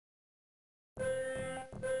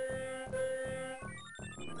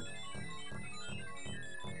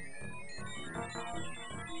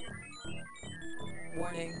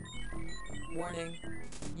Warning. Warning.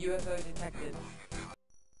 UFO detected.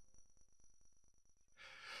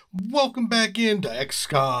 Welcome back into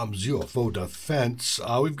XCOM's UFO Defense.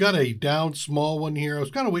 We've got a down small one here. I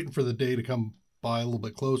was kind of waiting for the day to come by a little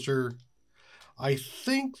bit closer. I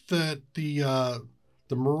think that the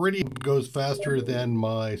Meridian goes faster than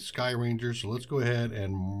my Sky Ranger, so let's go ahead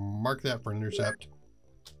and mark that for intercept.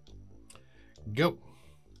 Go.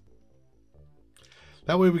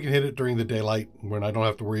 That way we can hit it during the daylight when I don't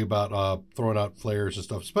have to worry about throwing out flares and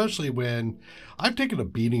stuff, especially when I've taken a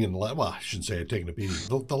beating in, well, I shouldn't say I've taken a beating.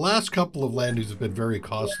 The last couple of landings have been very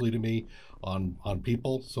costly to me on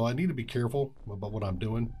people, so I need to be careful about what I'm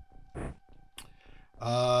doing.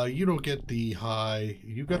 You don't get the high,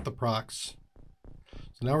 you got the procs.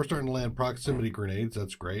 So now we're starting to land proximity grenades.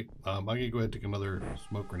 That's great. I'm going to go ahead and take another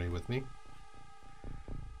smoke grenade with me.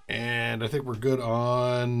 And I think we're good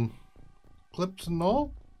on clips and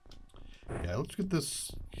all. Yeah, let's get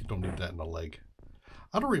this. You don't need that in the leg.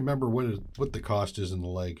 I don't remember what the cost is in the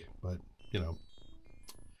leg, but you know,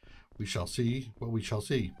 we shall see what we shall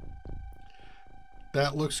see.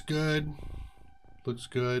 That looks good. Looks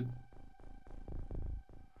good.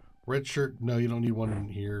 Red shirt. No, you don't need one in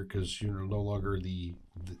here because you're no longer the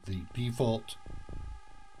default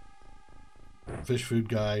fish food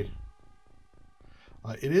guy.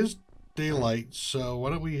 It is daylight, so why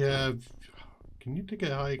don't we have... Can you take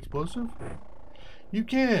a high explosive? You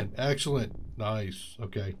can. Excellent. Nice.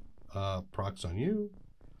 Okay. Procs on you.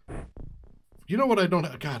 You know what I don't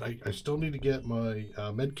have? God, I still need to get my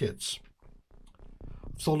med kits.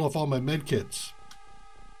 I've sold off all my med kits.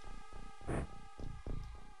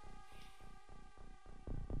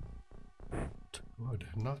 Good.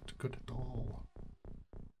 Not good at all.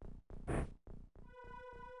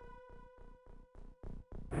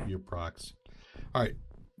 Your procs. All right.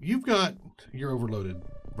 You're overloaded.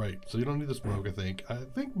 Right. So you don't need the smoke, I think. I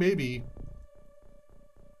think maybe...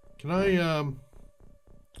 Can I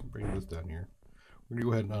bring this down here? We're going to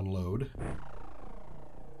go ahead and unload.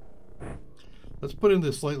 Let's put in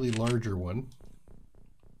this slightly larger one.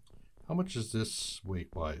 How much is this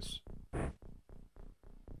weight-wise?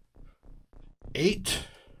 8.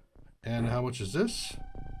 And how much is this?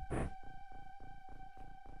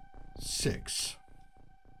 6.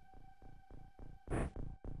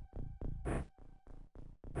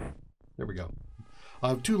 There we go. I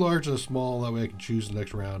have 2 large and a small. That way I can choose the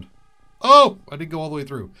next round. Oh! I didn't go all the way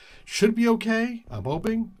through. Should be okay. I'm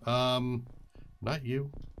hoping. Not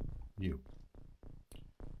you. You.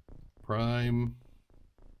 Prime.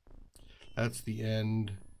 That's the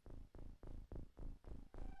end.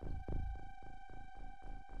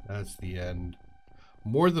 That's the end.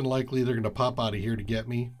 More than likely they're going to pop out of here to get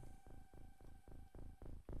me.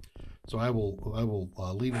 So I will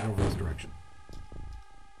lead it over this direction.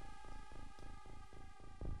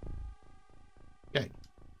 Okay.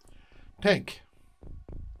 Tank.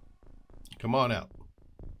 Come on out.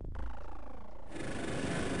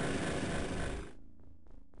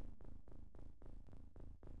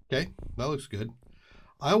 Okay, that looks good.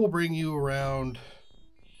 I will bring you around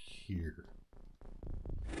here.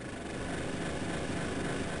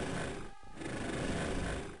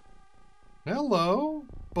 Hello,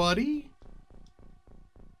 buddy.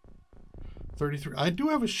 33. I do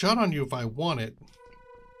have a shot on you if I want it.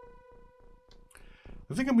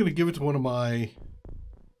 I think I'm going to give it to one of my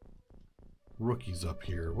rookies up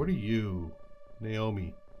here. What are you?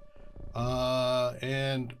 Naomi.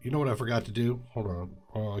 And you know what I forgot to do? Hold on.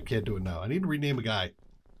 Oh, I can't do it now. I need to rename a guy.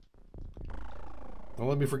 Don't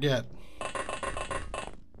let me forget.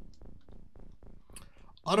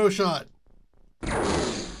 Auto shot.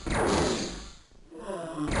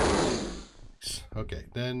 Okay,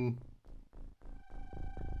 then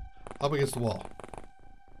up against the wall.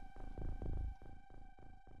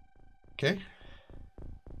 Okay.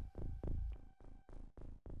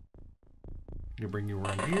 I'll bring you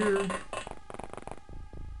around here.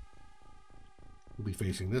 We'll be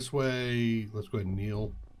facing this way. Let's go ahead and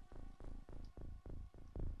kneel.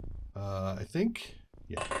 I think,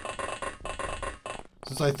 yeah.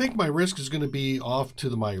 Since I think my risk is going to be off to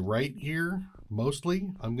my right here, mostly,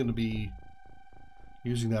 I'm going to be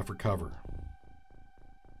using that for cover.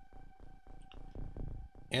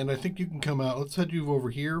 And I think you can come out. Let's head you over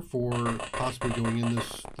here for possibly going in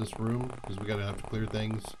this room, because we gotta have to clear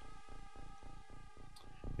things.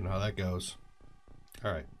 You know how that goes.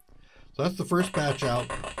 All right. So that's the first batch out.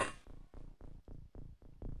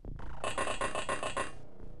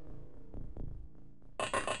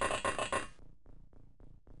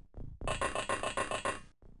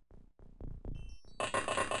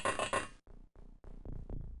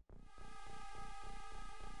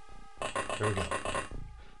 There we go.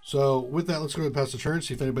 So with that, let's go ahead and pass the turn,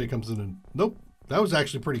 see if anybody comes in. And nope, that was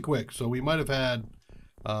actually pretty quick. So we might have had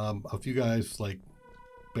a few guys like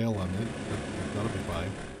bail on it. That'll be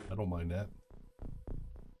fine. I don't mind that.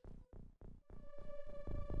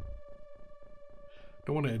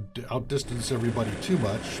 Don't want to outdistance everybody too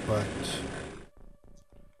much, but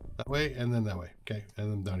that way and then that way. Okay,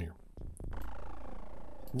 and then down here.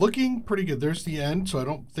 Looking pretty good. There's the end, so I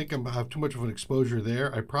don't think I have too much of an exposure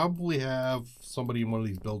there. I probably have somebody in one of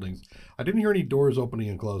these buildings. I didn't hear any doors opening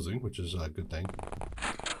and closing, which is a good thing.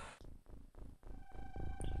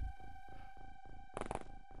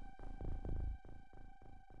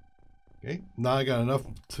 Okay, now I got enough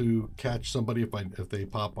to catch somebody if they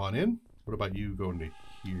pop on in. What about you going to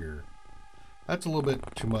here? That's a little bit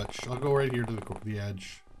too much. I'll go right here to the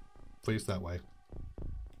edge. Face that way.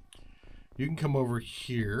 You can come over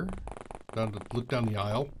here. Down to look down the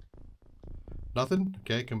aisle. Nothing?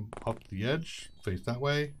 Okay, come up to the edge. Face that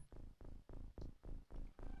way.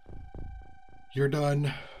 You're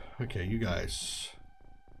done. Okay, you guys.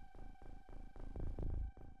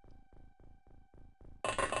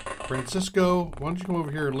 Francisco, why don't you come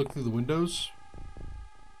over here and look through the windows?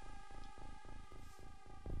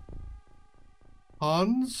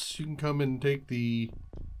 Hans, you can come and take the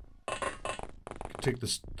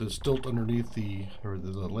stilt underneath or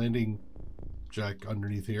the landing jack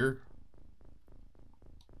underneath here.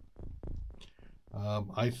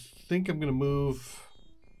 I think I'm gonna move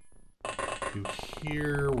you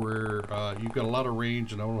here where you've got a lot of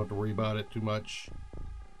range and I don't have to worry about it too much.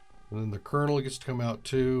 And then the colonel gets to come out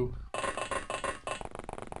too.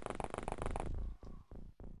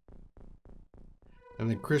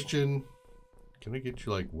 And then Christian, can I get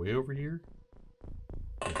you like way over here?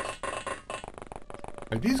 Yes.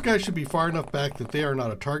 Right, these guys should be far enough back that they are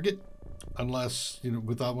not a target, unless, you know,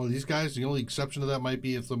 without one of these guys. The only exception to that might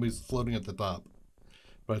be if somebody's floating at the top.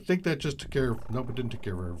 But I think that just took care of, nope, it didn't take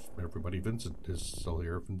care of everybody. Vincent is still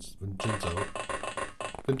here. Vincenzo.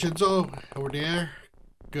 Vincenzo, over there.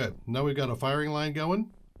 Good. Now we've got a firing line going.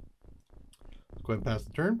 Let's go ahead and pass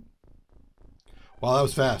the turn. Wow, that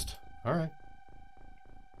was fast. All right.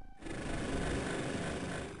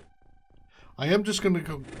 I am just going to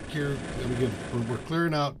go here. And again, we're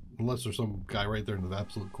clearing out, unless there's some guy right there in the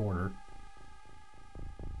absolute corner.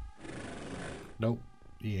 Nope,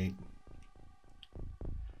 he ain't.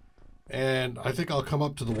 And I think I'll come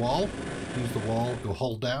up to the wall. Use the wall, go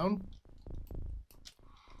hull down.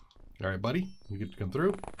 All right, buddy, you get to come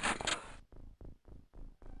through.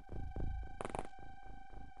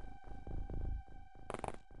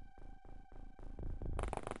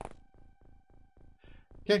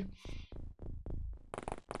 Okay.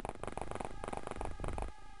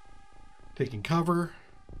 Taking cover.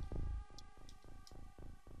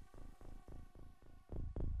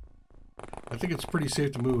 I think it's pretty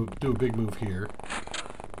safe to do a big move here.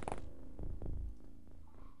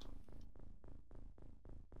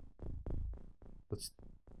 Let's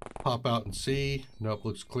pop out and see. Nope,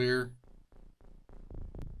 looks clear.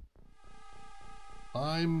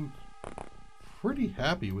 I'm pretty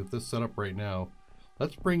happy with this setup right now.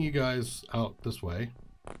 Let's bring you guys out this way.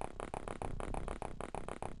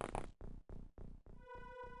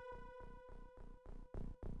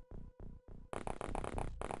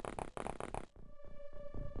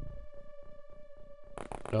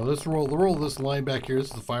 Now the role of this line back here, this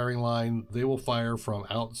is the firing line. They will fire from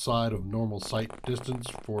outside of normal sight distance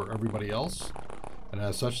for everybody else. And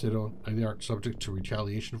as such, they aren't subject to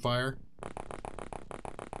retaliation fire.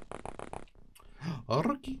 A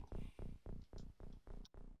rookie.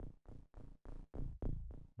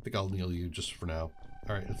 I think I'll kneel you just for now.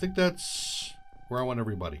 All right, I think that's where I want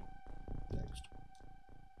everybody. Next.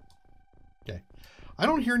 Okay. I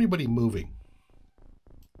don't hear anybody moving.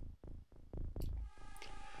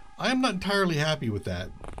 I am not entirely happy with that.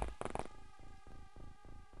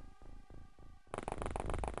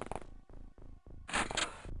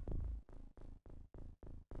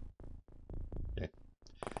 Okay.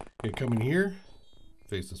 Okay, come in here.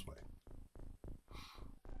 Face this way.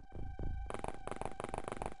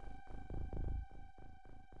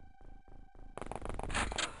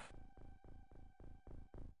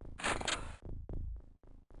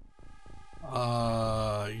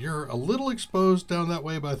 You're a little exposed down that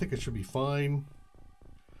way, but I think it should be fine.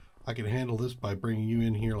 I can handle this by bringing you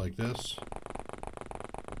in here like this.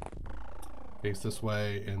 Face this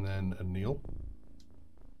way, and then a kneel.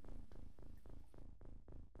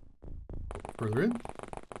 Further in.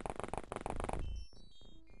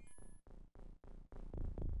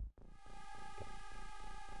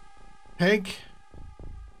 Tank.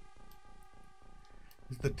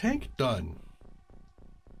 Is the tank done?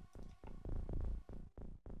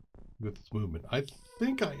 with this movement. I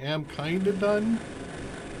think I am kind of done.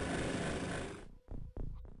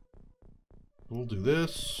 We'll do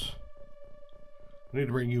this. I need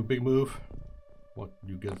to bring you a big move. What,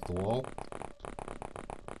 you against the wall?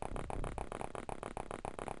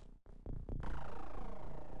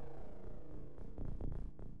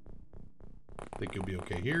 I think you'll be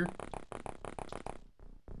okay here.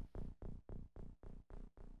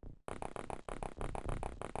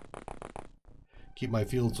 Keep my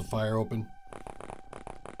fields of fire open.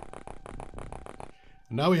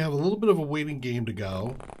 And now we have a little bit of a waiting game to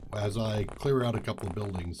go as I clear out a couple of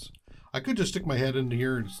buildings. I could just stick my head into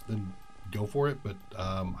here and then go for it, but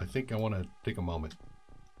I think I want to take a moment.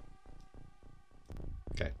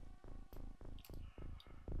 Okay.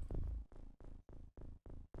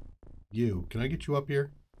 You, can I get you up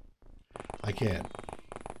here? I can.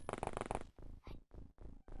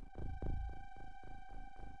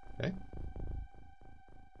 Okay.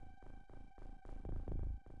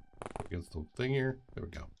 Against the thing here. There we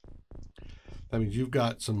go. That means you've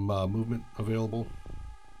got some movement available.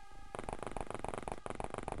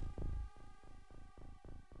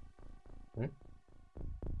 Okay.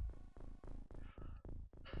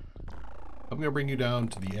 I'm going to bring you down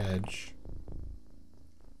to the edge.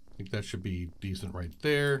 I think that should be decent right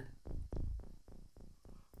there.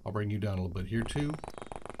 I'll bring you down a little bit here too.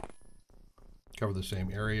 Cover the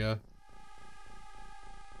same area.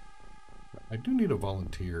 I do need a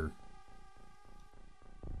volunteer.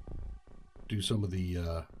 Do some of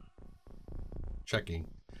the checking.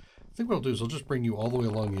 I think what I'll do is I'll just bring you all the way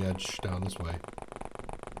along the edge down this way.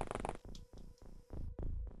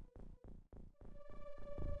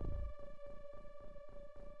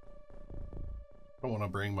 I don't want to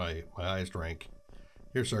bring my highest rank.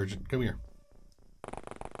 Here, Sergeant, come here.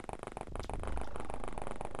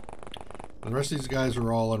 And the rest of these guys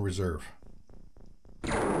are all on reserve.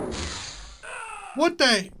 What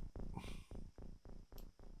the?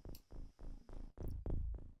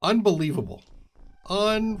 Unbelievable.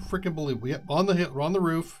 Unfreaking believable. Yep, on the hill, on the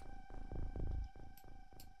roof.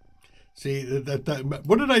 See, that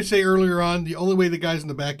what did I say earlier on? The only way the guys in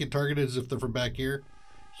the back get targeted is if they're from back here.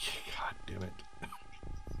 God damn it.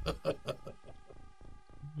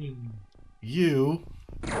 You.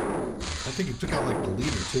 I think you took out like the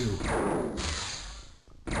leader too.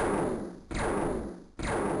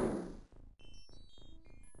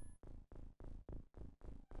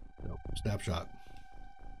 Nope. Snapshot.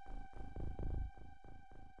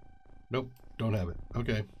 Nope. Don't have it.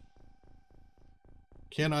 Okay.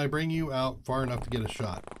 Can I bring you out far enough to get a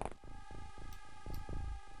shot?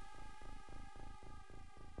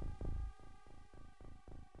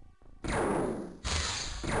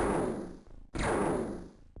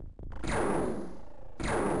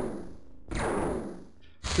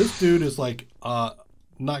 This dude is like,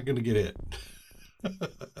 not gonna get hit.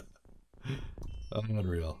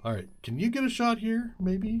 Unreal. All right, can you get a shot here,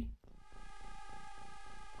 maybe?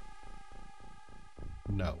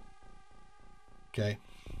 No. Okay.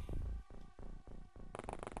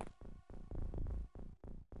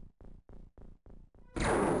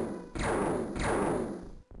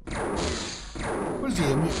 What is he,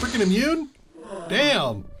 freaking immune?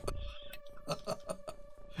 Damn.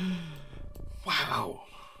 Wow.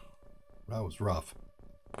 That was rough.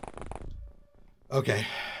 Okay.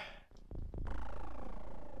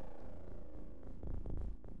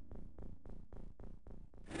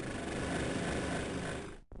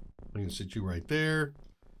 I'm going to sit you right there.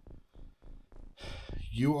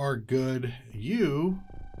 You are good. You.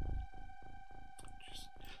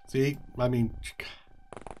 See, I mean,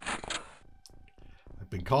 I've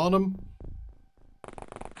been calling him.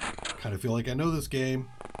 Kind of feel like I know this game.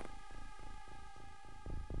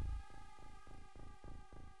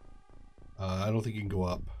 I don't think you can go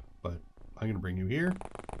up, but I'm going to bring you here.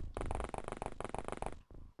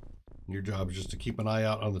 Your job is just to keep an eye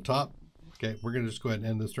out on the top. Okay, we're going to just go ahead and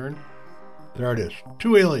end this turn. There it is.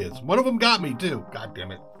 2 aliens. One of them got me, too. God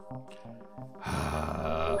damn it.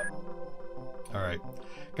 All right.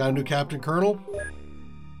 Got a new Captain Colonel.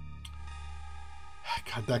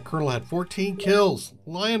 God, that Colonel had 14 kills.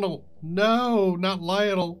 Lionel. No, not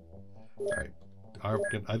Lionel. All right.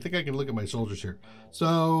 I think I can look at my soldiers here.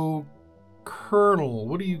 So, Colonel,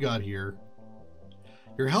 what do you got here?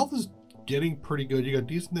 Your health is getting pretty good. You got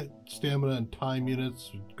decent stamina and time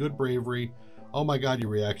units, good bravery. Oh my god, your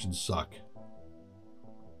reactions suck.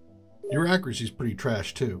 Your accuracy is pretty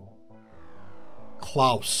trash too.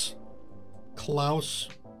 Klaus,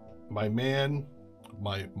 my man,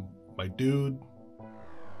 my dude.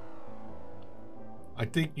 I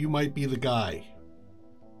think you might be the guy.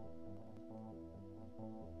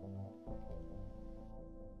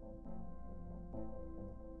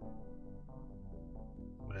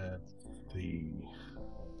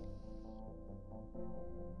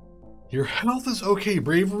 Your health is okay.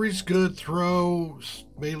 Bravery's good. Throw,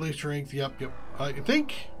 melee strength. Yep. I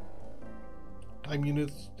think time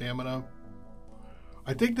units, stamina.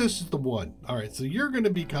 I think this is the one. All right, so you're going to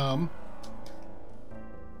become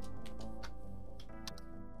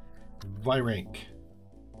Virank.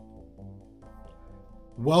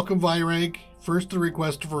 Welcome, Virank. First, the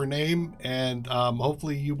request for a name, and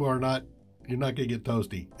hopefully you're not going to get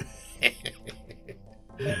toasty.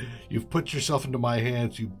 You've put yourself into my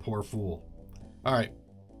hands, you poor fool. All right.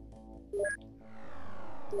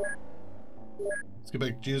 Let's get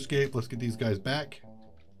back to Geoscape. Let's get these guys back.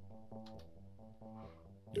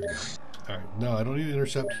 There we go. All right. No, I don't need to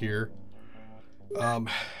intercept here. Now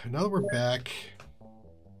that we're back...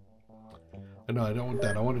 No, I don't want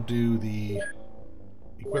that. I want to do the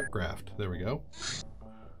equip craft. There we go.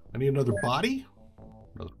 I need another body.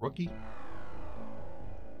 Another rookie.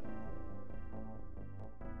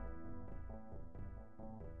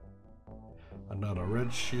 Not a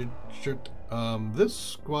red shirt. This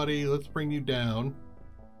squatty, let's bring you down.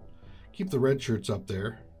 Keep the red shirts up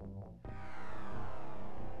there.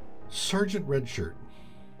 Sergeant Redshirt.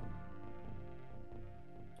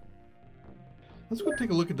 Let's go take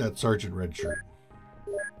a look at that Sergeant Redshirt.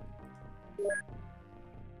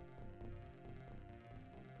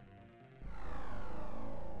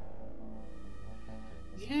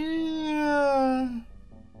 Yeah.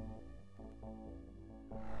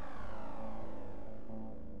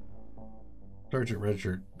 Sergeant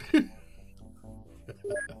Redshirt.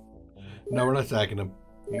 No, we're not sacking him.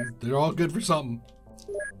 They're all good for something.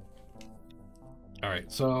 Alright,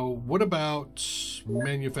 so what about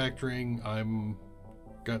manufacturing? I'm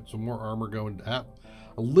got some more armor going. A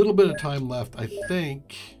little bit of time left, I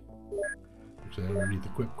think. So underneath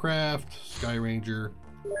equip craft, Sky Ranger,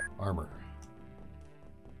 armor.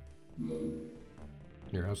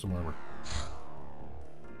 Here, have some armor.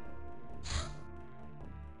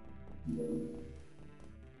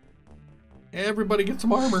 Everybody get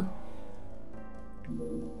some armor.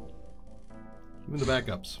 Even the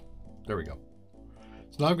backups. There we go.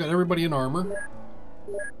 So now I've got everybody in armor.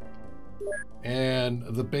 And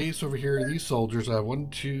the base over here, these soldiers, I have 1,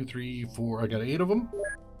 2, 3, 4. I got 8 of them.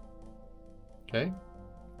 Okay.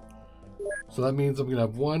 So that means I'm going to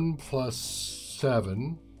have 1 plus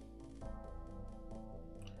 7.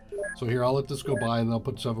 So here, I'll let this go by and then I'll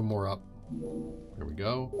put 7 more up. There we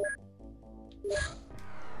go.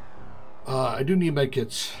 I do need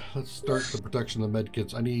medkits. Let's start the production of the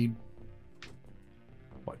medkits. I need,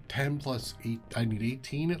 what, 10 plus 8? I need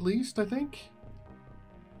 18 at least, I think.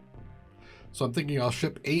 So I'm thinking I'll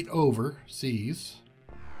ship 8 overseas.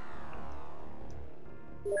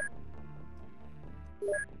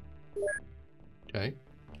 Okay.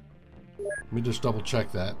 Let me just double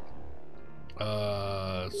check that.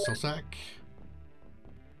 Selsac.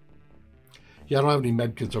 Yeah, I don't have any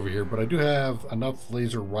medkits over here, but I do have enough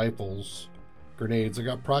laser rifles, grenades. I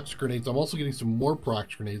got prox grenades. I'm also getting some more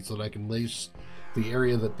prox grenades so that I can lace the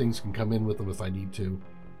area that things can come in with them if I need to.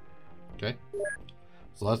 Okay.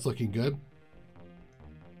 So that's looking good.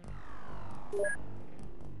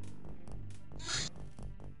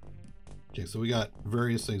 Okay, so we got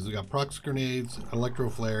various things. We got prox grenades, electro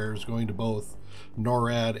flares going to both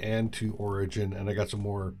NORAD and to Origin, and I got some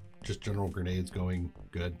more just general grenades going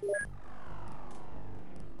good.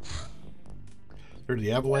 There are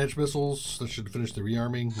the avalanche missiles. That should finish the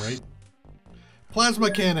rearming, right? Plasma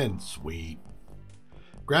cannon. Sweet.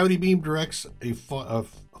 Gravity beam directs a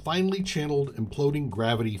finely channeled imploding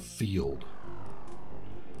gravity field.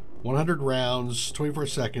 100 rounds, 24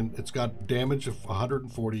 seconds. It's got damage of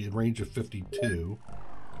 140 and range of 52.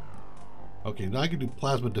 Okay, now I can do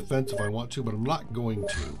plasma defense if I want to, but I'm not going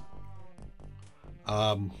to.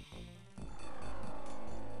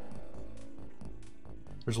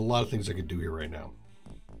 There's a lot of things I could do here right now.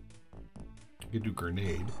 I could do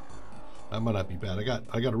grenade. That might not be bad. I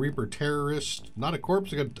got a Reaper terrorist, not a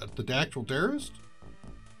corpse. I got the actual terrorist.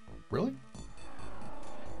 Really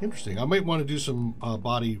interesting. I might want to do some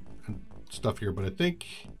body and stuff here, but I think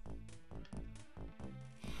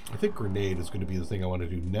grenade is going to be the thing I want to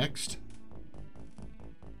do next.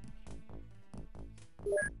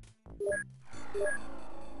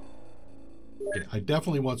 Okay, I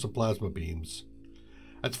definitely want some plasma beams.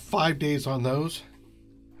 That's 5 days on those.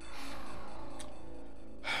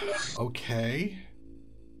 Okay.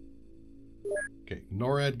 Okay,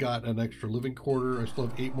 NORAD got an extra living quarter. I still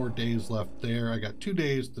have 8 more days left there. I got 2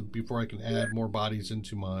 days before I can add more bodies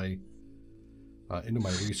into my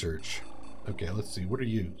research. Okay, let's see. What are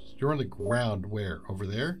you? You're on the ground. Where? Over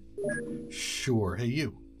there? Sure. Hey,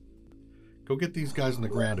 you. Go get these guys on the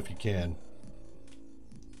ground if you can.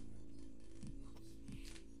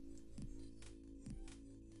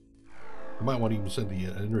 I might want to even send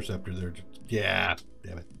the interceptor there. Yeah,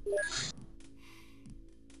 damn it.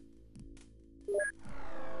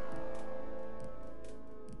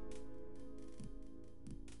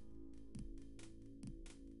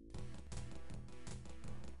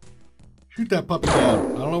 Shoot that puppy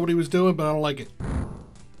down. I don't know what he was doing, but I don't like it.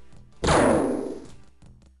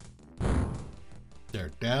 There,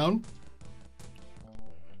 down.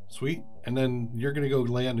 Sweet. And then you're going to go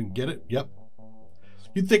land and get it? Yep.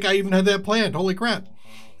 You'd think I even had that planned. Holy crap.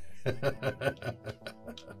 You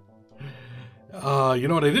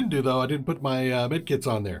know what I didn't do, though? I didn't put my medkits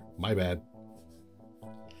on there. My bad.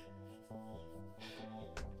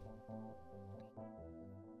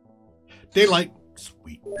 Daylight.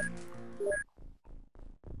 Sweet.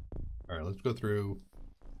 All right, let's go through.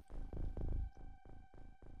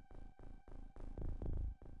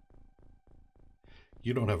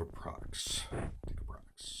 You don't have a prox. Take a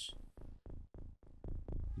prox.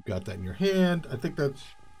 You've got that in your hand. I think that's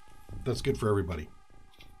good for everybody.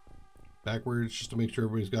 Backwards, just to make sure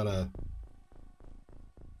everybody's got a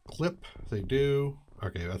clip. They do.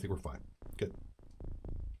 Okay, I think we're fine. Good.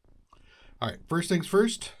 All right, first things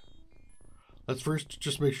first. Let's first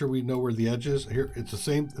just make sure we know where the edge is. Here, it's the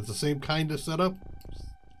same kind of setup.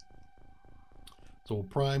 So we'll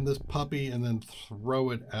prime this puppy and then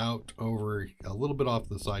throw it out over a little bit off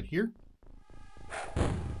the side here. There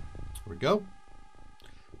we go.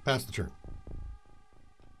 Pass the turn.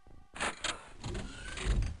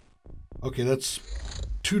 Okay, that's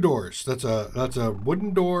 2 doors. That's a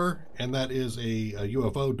wooden door, and that is a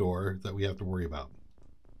UFO door that we have to worry about.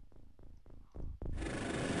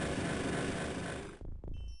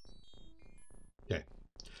 Okay,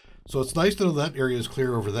 so it's nice to know that area is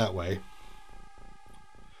clear over that way.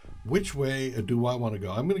 Which way do I want to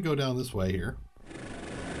go? I'm going to go down this way here.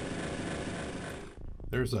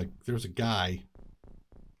 There's a guy.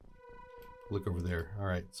 Look over there. All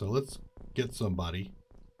right, so let's get somebody.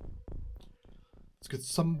 Let's get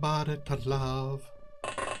somebody to love.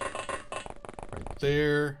 Right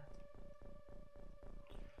there.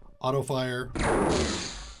 Auto fire.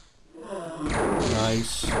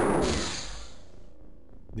 Nice.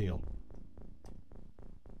 Kneel.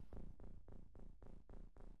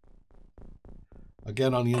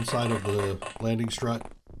 Again on the inside of the landing strut.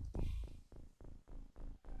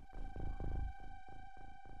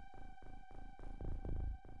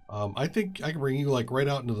 I think I can bring you like right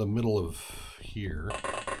out into the middle of here. I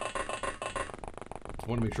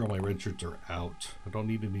want to make sure all my red shirts are out. I don't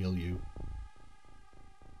need to kneel you.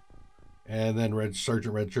 And then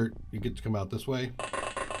Sergeant Red Shirt, you get to come out this way.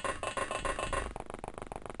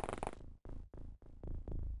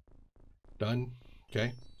 Done.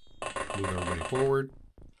 Okay. Move everybody forward.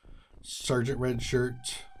 Sergeant Red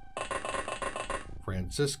Shirt.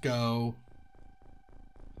 Francisco.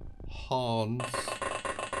 Hans.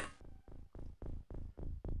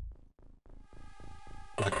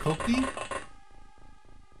 Blakoki.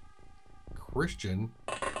 Christian.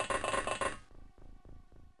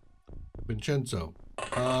 Vincenzo.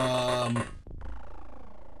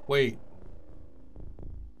 Wait.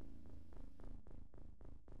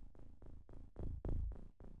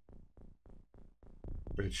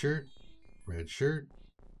 Red shirt, red shirt,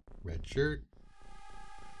 red shirt.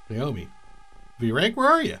 Naomi. V-Rank, where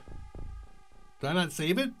are you? Did I not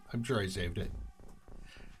save it? I'm sure I saved it.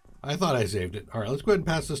 I thought I saved it. All right, let's go ahead and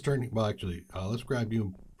pass this turn. Well, actually, let's grab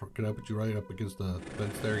you and can I put you right up against the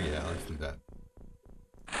fence there? Yeah, let's do that.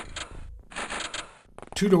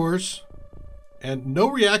 2 doors and no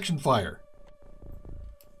reaction fire.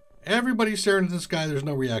 Everybody's staring at this guy. There's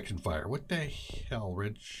no reaction fire. What the hell?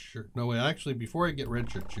 Red shirt. No, wait, actually, before I get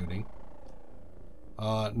red shirt shooting,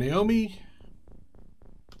 Naomi,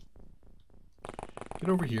 get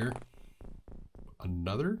over here.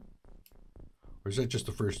 Another? Or is that just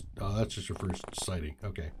the first? That's just your first sighting.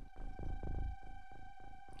 Okay.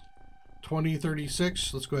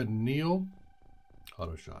 2036. Let's go ahead and kneel.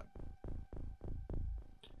 Auto shot.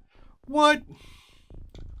 What?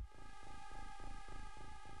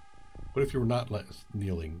 What if you were not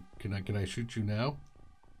kneeling? Can I shoot you now?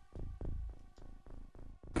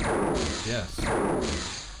 Yes.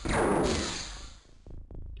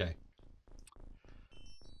 Okay.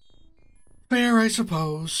 Fair, I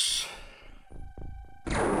suppose.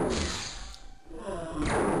 The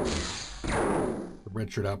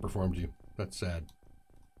red shirt outperformed you. That's sad.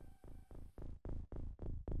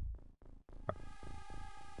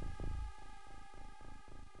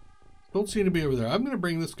 Don't seem to be over there. I'm going to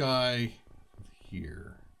bring this guy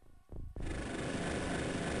here.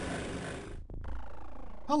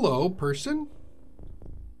 Hello, person.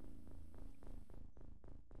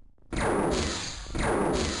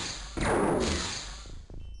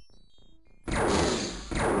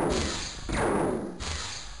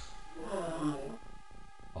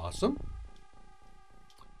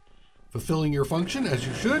 fulfilling your function as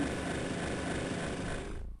you should.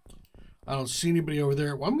 I don't see anybody over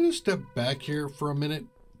there. Well, I'm going to step back here for a minute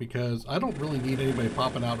because I don't really need anybody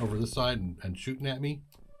popping out over this side and shooting at me.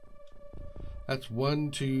 That's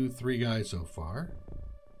 1, 2, 3 guys so far.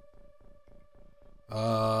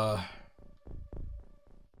 I'm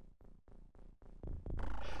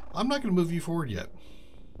not going to move you forward yet.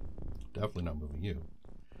 Definitely not moving you.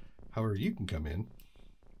 However, you can come in.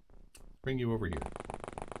 Bring you over here.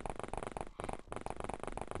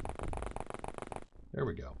 There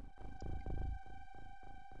we go.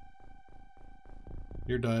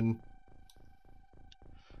 You're done.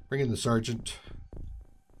 Bring in the sergeant.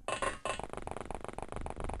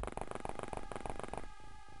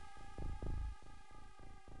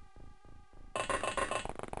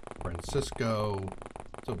 Francisco.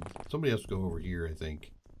 So somebody has to go over here, I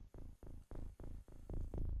think.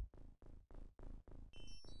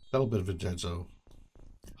 That'll be Vincenzo.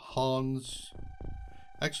 Hans.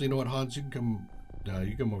 Actually, you know what, Hans? You can come. No,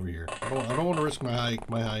 you come over here. I don't want to risk my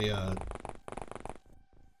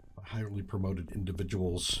highly promoted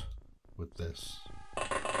individuals with this.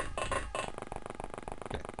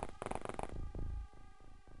 Okay.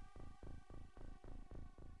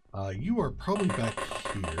 You are probably back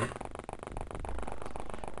here.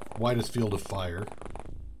 Widest field of fire.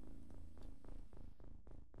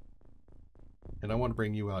 And I want to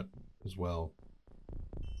bring you out as well.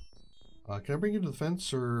 Can I bring you to the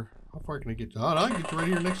fence, or how far can I get? Oh, no, I can get you right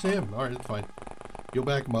here next to him. All right, that's fine. You'll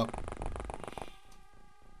back him up.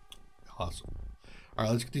 Awesome. All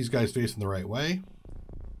right, let's get these guys facing the right way.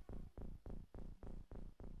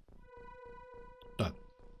 Done.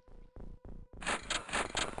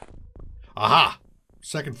 Aha!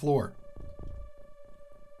 Second floor.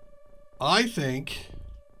 I think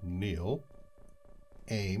kneel,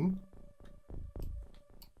 aim.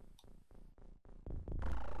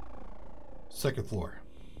 Second floor.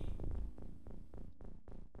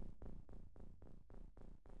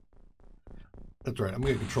 That's right. I'm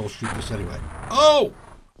going to control shoot this anyway. Oh!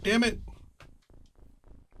 Damn it!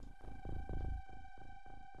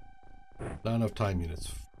 Not enough time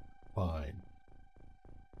units. Fine.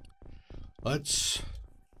 Let's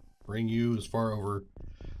bring you as far over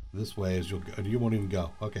this way as you'll go. You won't even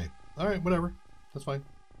go. Okay. All right. Whatever. That's fine.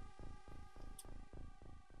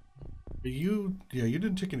 You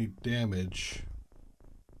didn't take any damage.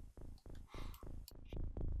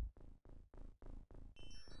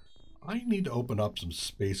 I need to open up some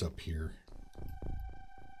space up here.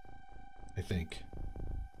 I think.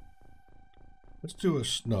 Let's do an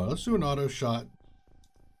auto shot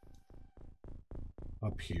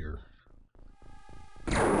up here.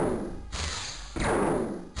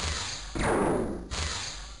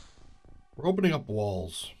 We're opening up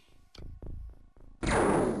walls.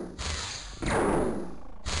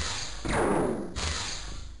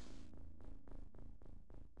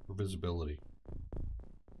 For visibility.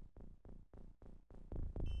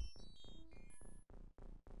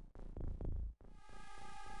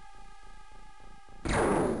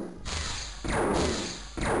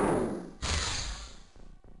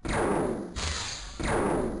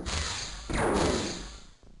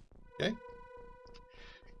 Okay.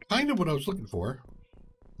 Kind of what I was looking for.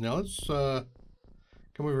 Now let's come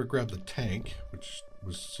over and grab the tank, which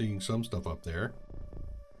was seeing some stuff up there.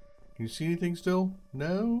 Can you see anything still?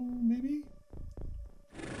 No, maybe?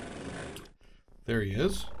 There he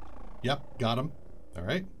is. Yep, got him. All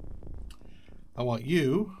right. I want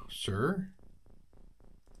you, sir,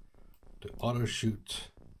 to auto shoot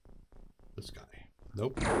this guy.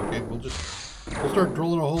 Nope. Okay, we'll start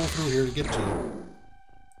drilling a hole through here to get to you.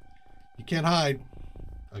 You can't hide.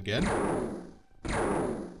 Again.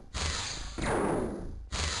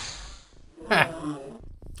 Ha!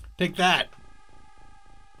 Take that.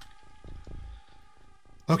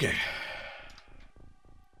 Okay.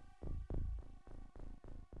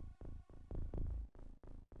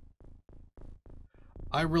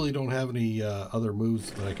 I really don't have any other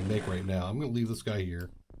moves that I can make right now. I'm going to leave this guy here.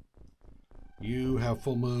 You have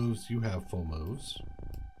full moves. You have full moves.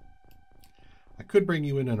 I could bring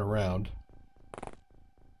you in and around.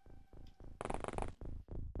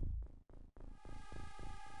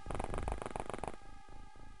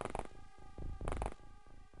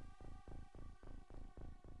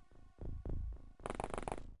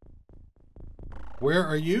 Where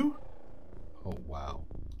are you? Oh, wow.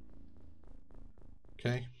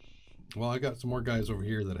 Okay. Well, I got some more guys over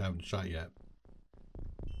here that haven't shot yet.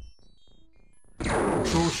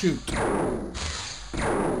 Control shoot.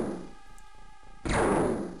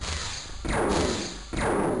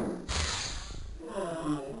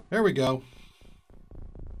 There we go.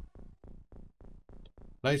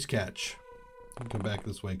 Nice catch. I'll come back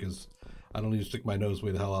this way because I don't need to stick my nose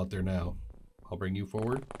way the hell out there now. I'll bring you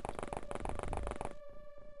forward.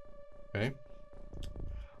 Okay.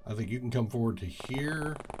 I think you can come forward to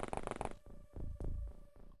here.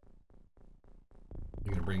 I'm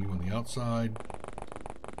going to bring you on the outside.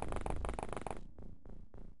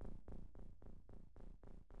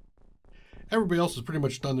 Everybody else has pretty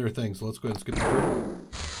much done their thing, so let's go ahead and skip the turn.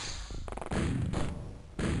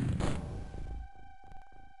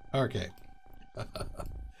 Okay.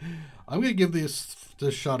 I'm going to give this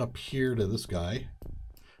shot up here to this guy,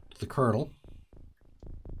 to the Colonel.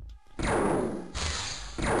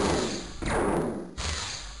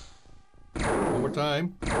 One more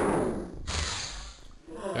time.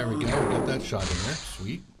 There we go. We got that shot in there.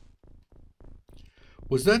 Sweet.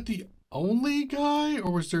 Was that the only guy,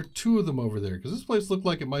 or was there two of them over there? Because this place looked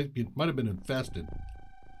like it might have been infested.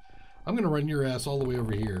 I'm going to run your ass all the way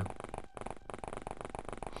over here.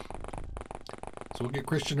 So we'll get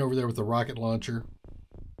Christian over there with the rocket launcher.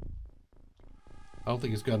 I don't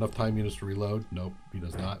think he's got enough time units to reload. Nope, he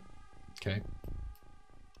does not. Okay.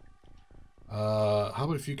 How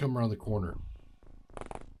about if you come around the corner?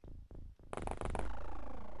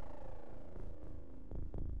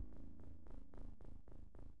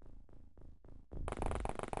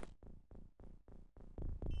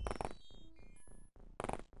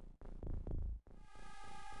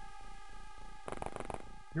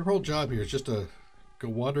 Your whole job here is just to go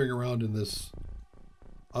wandering around in this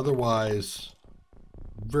otherwise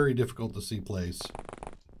very difficult to see place.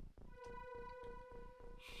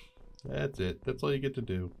 That's it. That's all you get to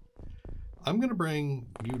do. I'm going to bring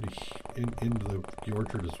you to into the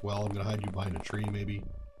orchard as well. I'm going to hide you behind a tree maybe.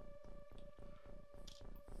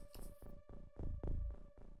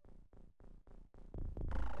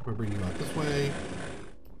 I'm going to bring you out this way.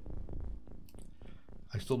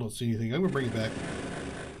 I still don't see anything. I'm going to bring it back.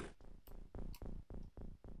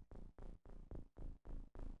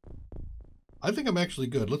 I think I'm actually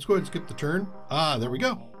good. Let's go ahead and skip the turn. Ah, there we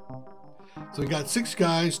go. So we got 6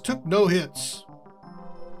 guys, took no hits.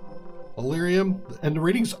 Illyrium, and the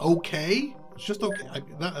rating's okay. It's just okay.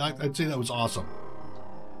 I'd say that was awesome.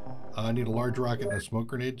 I need a large rocket and a smoke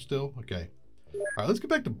grenade still. Okay. All right, let's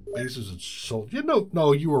get back to bases and soldiers.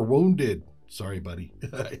 No, you were wounded. Sorry, buddy.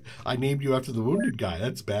 I named you after the wounded guy.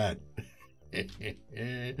 That's bad.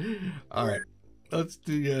 All right, let's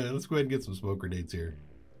go ahead and get some smoke grenades here.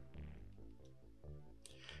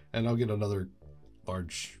 And I'll get another 2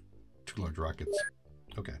 large rockets.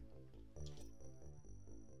 Okay.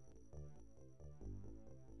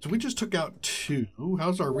 So we just took out 2.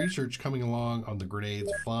 How's our research coming along on the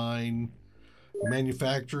grenades? Fine.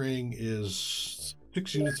 Manufacturing is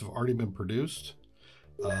 6 units have already been produced.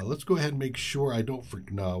 Let's go ahead and make sure I don't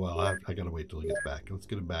forget. No, well, I gotta wait till he gets back. Let's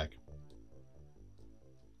get him back.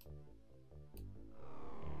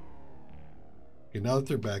 Okay, now that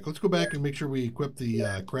they're back, let's go back and make sure we equip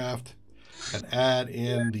the craft and add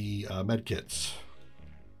in the med kits.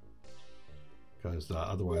 Because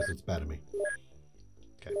otherwise it's bad to me.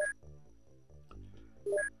 Okay.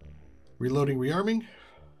 Reloading, rearming.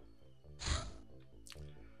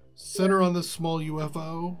 Center on this small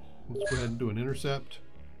UFO. Let's go ahead and do an intercept.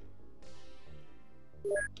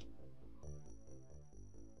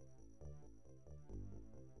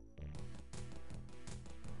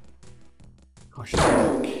 Caution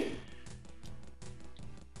attack.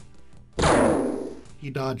 He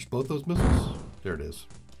dodged both those missiles. There it is.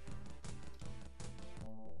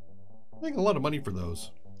 I think a lot of money for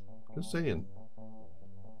those. Just saying.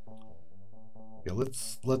 Yeah,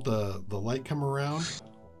 let's let the light come around.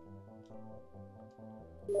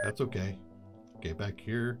 That's okay. Okay, back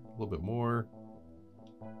here a little bit more.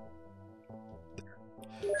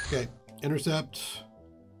 Okay, intercept.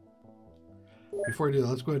 Before I do that,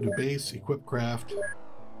 let's go ahead and do base, equip craft,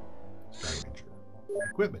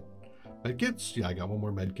 equipment. Medkits, yeah, I got one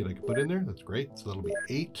more medkit I can put in there. That's great. So that'll be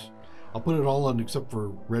 8. I'll put it all on except for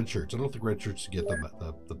red shirts. I don't think red shirts get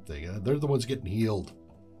the thing. They're the ones getting healed.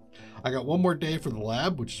 I got one more day for the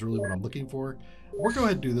lab, which is really what I'm looking for. We're going to go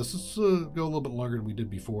ahead and do this. Let's go a little bit longer than we did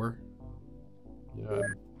before. Yeah,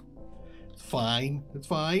 it's fine. It's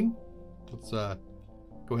fine. Let's go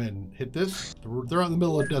ahead and hit this. They're out in the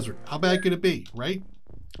middle of the desert. How bad could it be, right?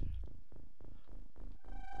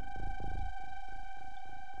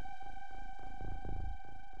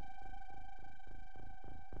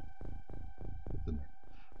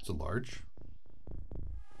 It's a large.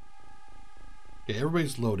 Okay,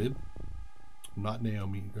 everybody's loaded. Not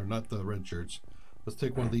Naomi, or not the red shirts. Let's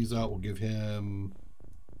take one of these out. We'll give him...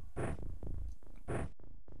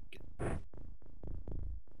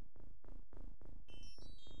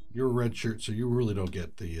 You're red shirt, so you really don't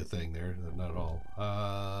get the thing there. Not at all.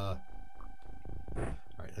 All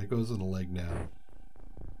right, that goes in the leg now.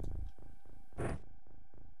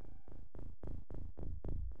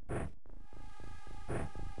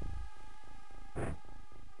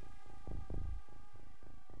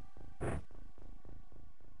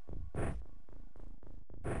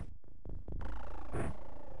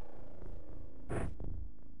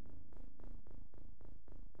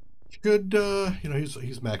 Good, you know,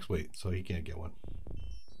 he's max weight, so he can't get one.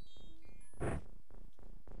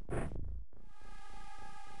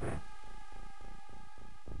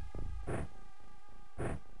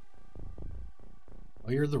 Oh,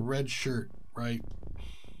 you're the red shirt, right?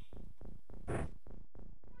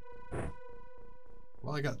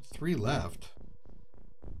 Well, I got 3 left.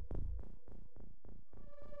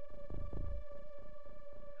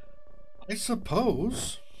 I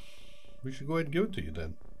suppose we should go ahead and give it to you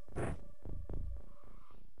then.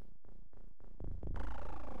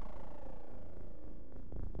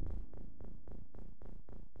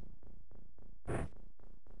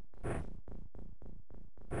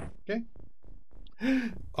 Okay.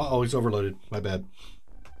 Uh-oh, he's overloaded. My bad.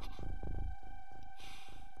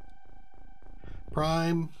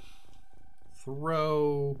 Prime.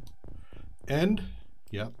 Throw. End.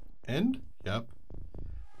 Yep. End. Yep.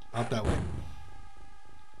 Out that way.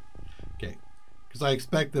 Okay. Because I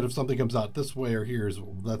expect that if something comes out this way or here,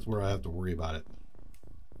 that's where I have to worry about it.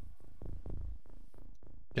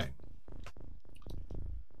 Okay.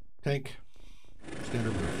 Tank.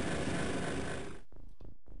 Standard move.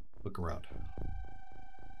 Look around.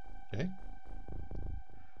 Okay.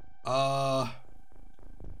 I'm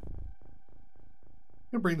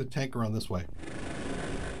gonna bring the tank around this way.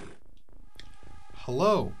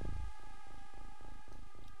 Hello.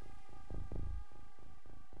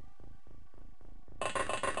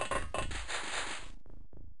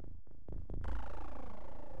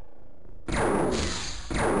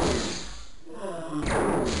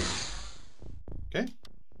 Okay.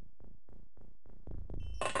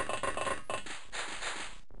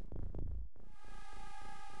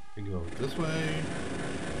 We can go over this way.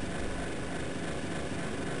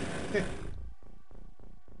 Okay.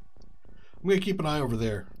 I'm going to keep an eye over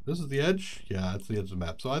there. This is the edge? Yeah, it's the edge of the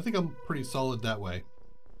map. So I think I'm pretty solid that way.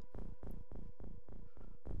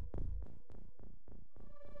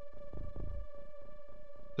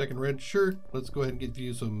 Second red shirt. Let's go ahead and give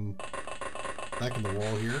you some back in the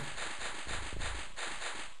wall here.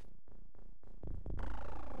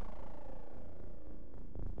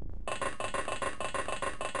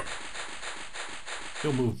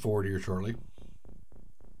 He'll move forward here shortly.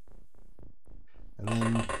 And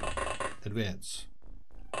then advance.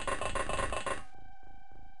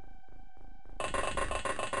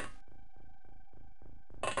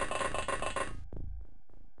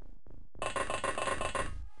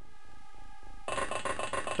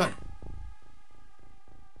 Done.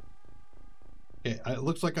 Okay, it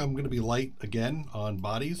looks like I'm going to be light again on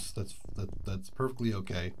bodies. That's perfectly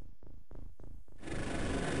okay.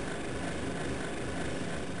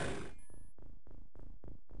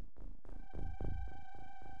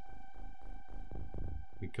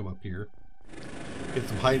 We come up here, get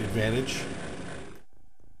some height advantage.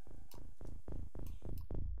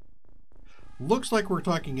 Looks like we're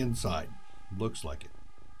talking inside. Looks like it.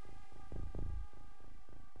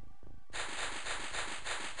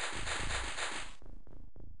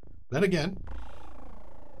 Then again,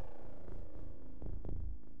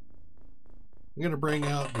 I'm going to bring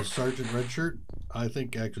out the Sergeant Redshirt. I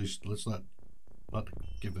think actually let's not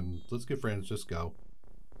give him. Let's give Francisco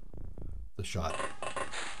the shot.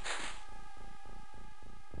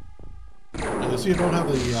 Now, see, I don't have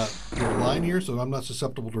the line here, so I'm not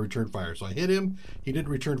susceptible to return fire. So I hit him. He didn't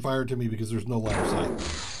return fire to me because there's no line of sight.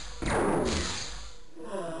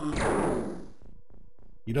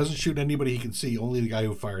 He doesn't shoot anybody he can see, only the guy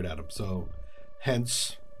who fired at him. So,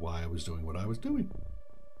 hence why I was doing what I was doing.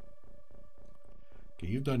 Okay,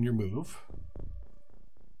 you've done your move.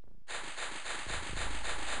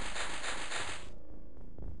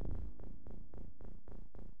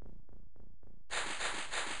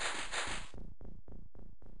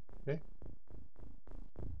 Okay.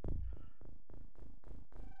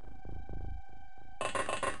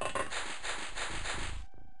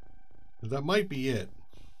 That might be it.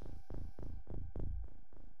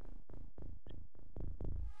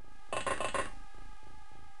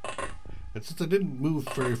 And since I didn't move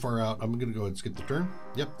very far out, I'm going to go ahead and skip the turn.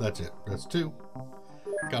 Yep, that's it. That's 2.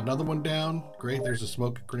 Got another one down. Great, there's the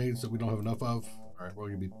smoke grenades that we don't have enough of. All right, we're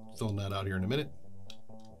going to be filling that out here in a minute.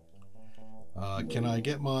 Can I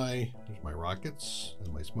get there's my rockets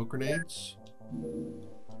and my smoke grenades.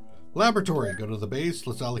 Laboratory. Go to the base.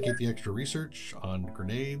 Let's allocate the extra research on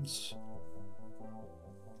grenades.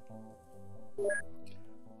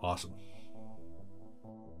 Awesome.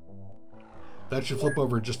 That should flip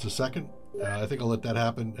over in just a second. I think I'll let that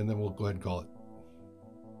happen, and then we'll go ahead and call it.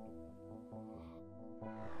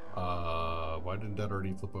 Why didn't that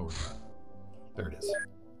already flip over? There it is.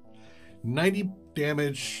 90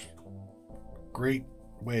 damage. Great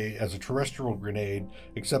way as a terrestrial grenade,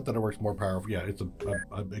 except that it works more powerful. Yeah, it's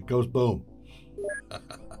it goes boom.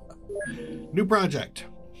 New project.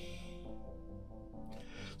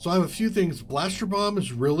 So I have a few things. Blaster bomb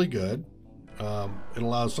is really good. It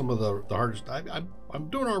allows some of the hardest. I'm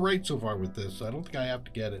doing all right so far with this. I don't think I have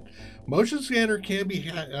to get it. Motion scanner can be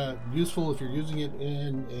useful if you're using it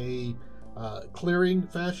in a clearing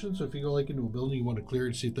fashion. So if you go like into a building, you want to clear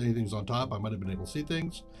and see if anything's on top. I might have been able to see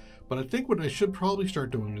things. But I think what I should probably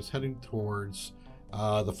start doing is heading towards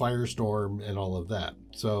the firestorm and all of that.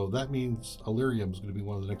 So that means Illyrium is going to be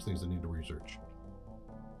one of the next things I need to research.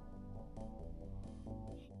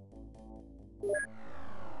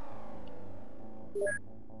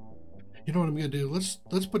 You know what I'm going to do? Let's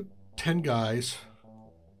put 10 guys.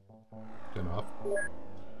 10 off.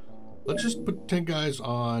 Let's just put 10 guys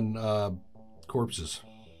on corpses.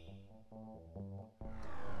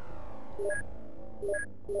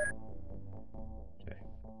 Okay.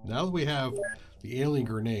 Now that we have the alien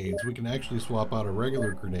grenades, we can actually swap out our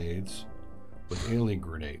regular grenades with alien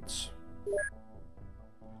grenades.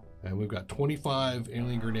 And we've got 25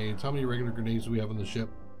 alien grenades. How many regular grenades do we have on the ship?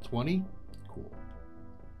 20? Cool.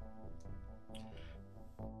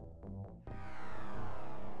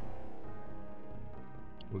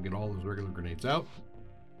 We'll get all those regular grenades out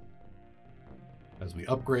as we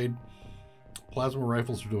upgrade. Plasma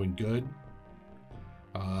rifles are doing good.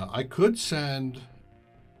 I could send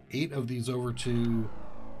 8 of these over to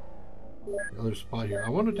the other spot here. I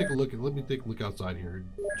want to take a look at, let me take a look outside here.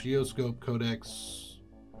 Geoscope, Codex,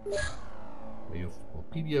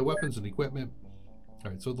 Wikipedia, weapons and equipment.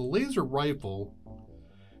 All right, so the laser rifle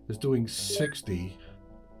is doing 60.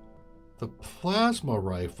 The plasma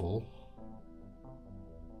rifle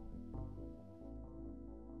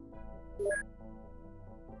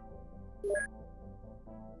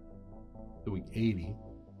doing 80.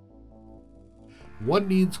 One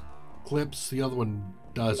needs clips, the other one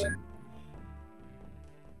doesn't.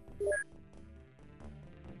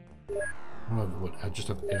 I just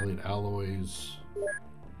have alien alloys.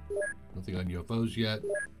 Nothing on UFOs yet.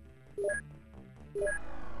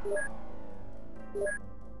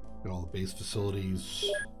 Got all the base facilities.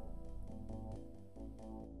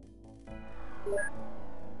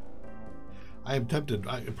 I am tempted.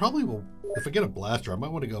 I probably will, if I get a blaster, I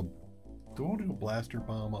might want to go. Do I want to go blaster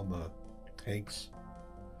bomb on the tanks?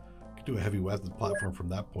 I could do a heavy weapons platform from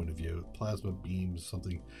that point of view. Plasma beams,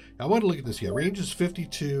 something. I want to look at this. Yeah, range is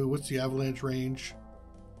 52. What's the avalanche range?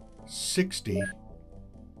 60.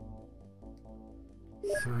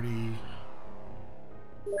 30.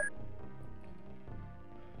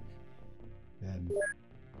 And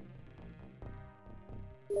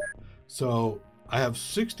so I have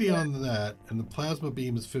 60 on that, and the plasma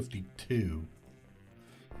beam is 52.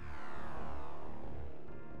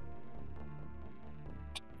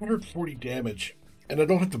 140 damage, and I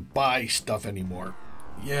don't have to buy stuff anymore.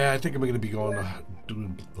 Yeah, I think I'm going to be going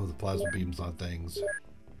doing the plasma beams on things.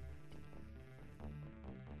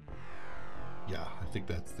 Yeah, I think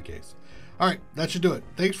that's the case. All right, that should do it.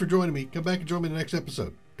 Thanks for joining me. Come back and join me in the next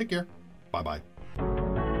episode. Take care. Bye-bye.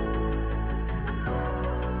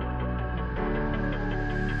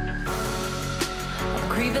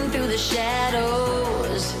 Creeping through the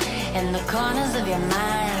shadows and the corners of your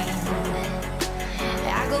mind.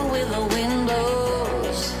 I go where the wind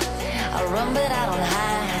blows. I run but I don't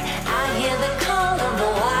hide. I hear the call of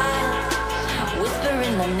the wild,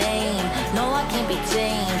 whispering the name. No, I can't be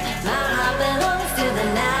tamed. My heart belongs to the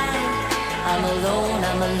night. I'm alone,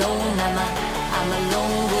 I'm alone, I'm a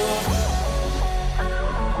lone wolf.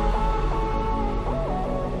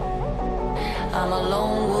 I'm a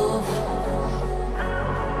lone wolf.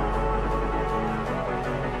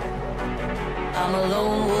 I'm a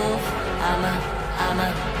lone wolf.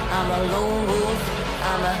 I'm a lone wolf.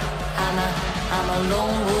 I'm a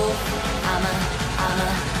lone wolf. I'm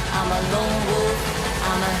a lone wolf.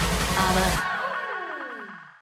 I'm a